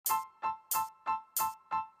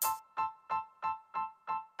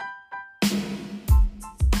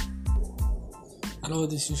Hello,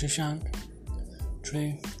 this is Shashank.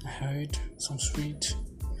 Today I heard some sweet,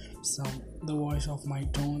 the voice of my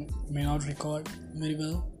tone may not record very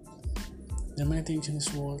well. There are many things in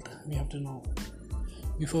this world we have to know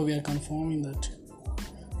before we are confirming that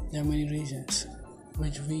there are many reasons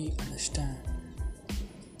which we understand.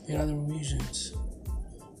 There are the reasons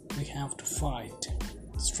we have to fight,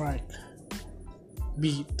 strike,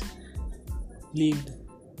 beat, lead,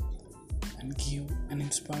 and give an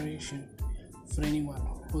inspiration for anyone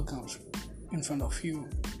who comes in front of you.